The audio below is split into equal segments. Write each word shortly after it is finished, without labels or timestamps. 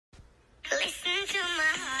Listen to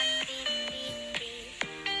my heart beat, beat, beat.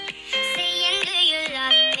 Saying, do you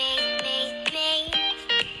love me?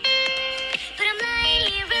 But I'm lying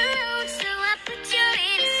here alone, so I put you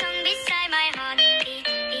in a song beside my heart beat,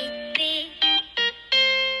 beat,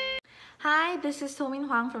 beat. Hi, this is Somin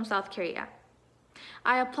Hwang from South Korea.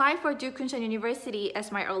 I applied for Duke Kunshan University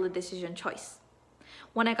as my early decision choice.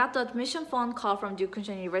 When I got the admission phone call from Duke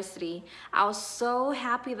Kunshan University, I was so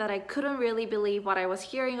happy that I couldn't really believe what I was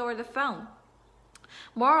hearing over the phone.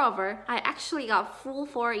 Moreover, I actually got full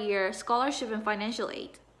 4-year scholarship and financial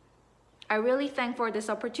aid. I really thank for this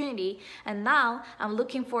opportunity, and now I'm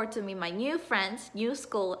looking forward to meet my new friends, new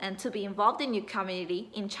school, and to be involved in new community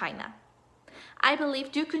in China. I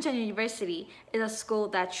believe Duke Kunshan University is a school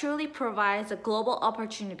that truly provides a global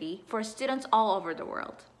opportunity for students all over the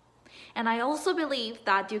world. And I also believe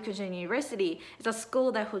that Duke Kunshan University is a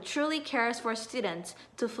school who truly cares for students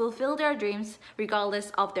to fulfill their dreams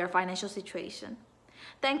regardless of their financial situation.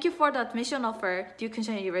 Thank you for the admission offer, Duke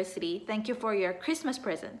Kunshan University. Thank you for your Christmas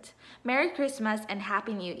present. Merry Christmas and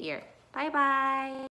Happy New Year. Bye-bye.